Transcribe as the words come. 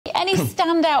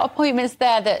standout appointments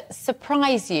there that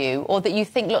surprise you or that you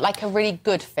think look like a really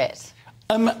good fit?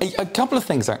 A couple of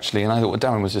things, actually, and I thought what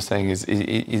Darren was just saying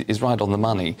is right on the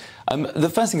money. The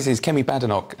first thing is Kemi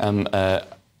Badenoch,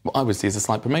 I would see as a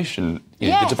slight promotion.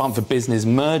 Yes. The Department for Business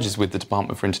merges with the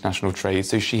Department for International Trade,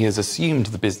 so she has assumed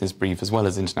the business brief as well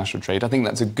as international trade. I think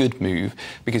that's a good move,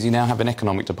 because you now have an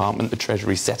economic department, the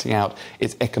Treasury setting out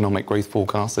its economic growth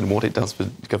forecast and what it does for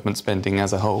government spending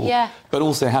as a whole. Yeah. But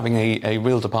also having a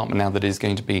real department now that is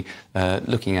going to be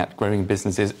looking at growing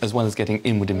businesses as well as getting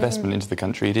inward investment into the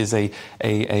country. It is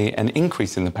an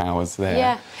increase in the powers there.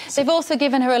 Yeah. They've also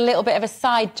given her a little bit of a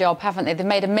side job, haven't they? They've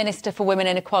made a Minister for Women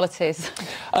Inequalities.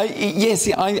 Yes,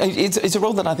 it's a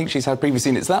role that I think she's had previously,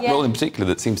 and it's that role in particular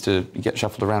that seems to get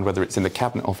shuffled around, whether it's in the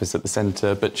Cabinet Office at the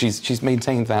centre, but she's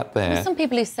maintained that there. There's some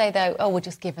people who say, though, oh, we'll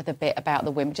just give her the bit about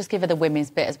the women, just give her the women's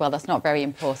bit as well. That's not very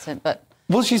important, but...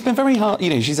 Well, she's been very hard. You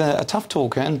know, she's a tough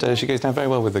talker, and she goes down very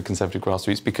well with the Conservative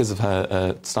grassroots because of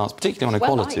her stance, particularly on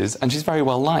equalities, and she's very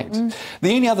well liked.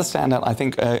 The only other standout, I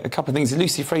think, a couple of things, is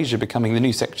Lucy Fraser becoming the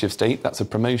new Secretary of State. That's a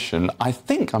promotion. I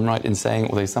think I'm right in saying,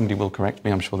 although somebody will correct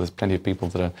me, I'm sure there's plenty of people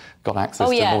that have got access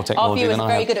to more technology than I have. Our viewers are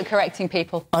very good at correcting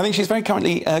people. I think she's very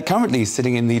currently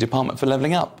sitting in the Department for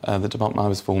Levelling Up, the department I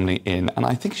was formerly in, and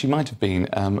I think she might have been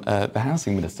the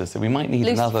Housing Minister, so we might need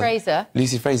another...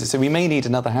 Lucy Fraser. So we may need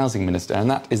another Housing Minister, and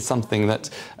that is something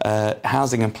that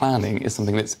housing and planning is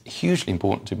something that's hugely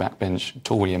important to backbench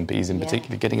Tory MPs in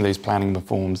particular, getting those planning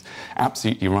reforms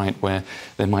absolutely right, where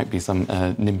there might be some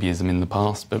NIMBYism in the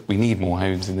past, but we need more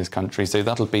homes in this country, so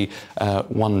that'll be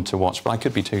one to watch. But I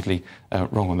could be totally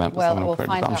wrong on that. Well, we'll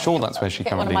find out. I'm sure that's where she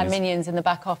currently is. One of my minions in the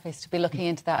back office to be looking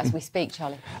into that as we speak,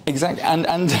 Charlie. Exactly,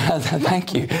 and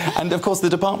thank you. And, of course, the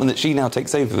department that she now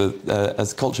takes over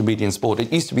as Culture, Media and Sport,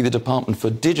 it used to be the Department for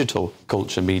Digital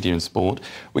Culture, Media and Sport.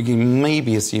 We can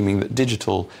maybe assuming that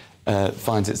digital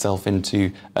finds itself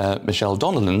into Michelle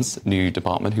Donnellan's new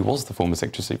department, who was the former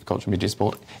Secretary of State for Culture, Media and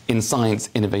Sport, in Science,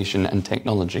 Innovation and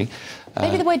Technology.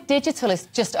 Maybe the word digital is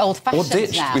just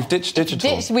old-fashioned now. We've ditched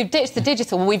digital. We've ditched the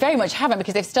digital. Well, we very much haven't,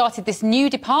 because they've started this new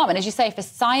department, as you say, for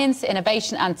Science,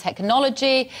 Innovation and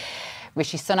Technology.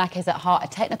 Rishi Sunak is at heart a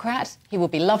technocrat. He will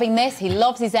be loving this. He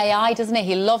loves his AI, doesn't he?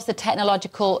 He loves the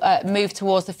technological move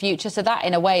towards the future. So that,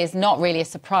 in a way, is not really a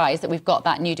surprise that we've got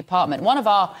that new department. One of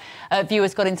our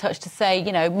viewers got in touch to say,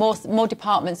 you know, more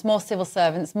departments, more civil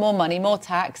servants, more money, more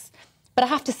tax. But I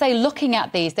have to say, looking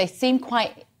at these, they seem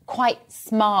quite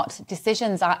smart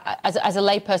decisions as a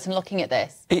layperson looking at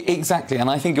this. Exactly, and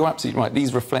I think you're absolutely right.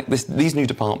 These new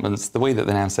departments, the way that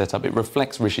they're now set up, it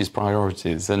reflects Rishi's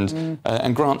priorities. And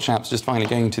Grant Shapps just finally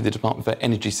going to the Department for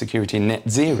Energy Security and Net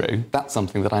Zero. That's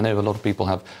something that I know a lot of people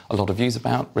have a lot of views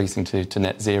about, racing to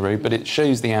net zero. But it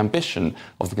shows the ambition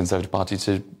of the Conservative Party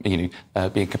to, be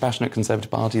a compassionate Conservative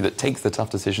Party that takes the tough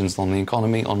decisions on the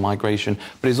economy, on migration,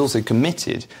 but is also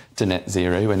committed to net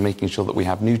zero and making sure that we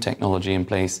have new technology in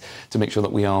place to make sure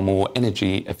that we are more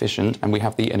energy efficient and we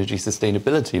have the energy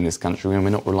sustainability in this country, and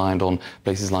we're not reliant on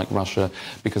places like Russia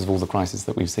because of all the crises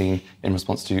that we've seen in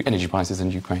response to energy prices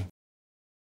in Ukraine.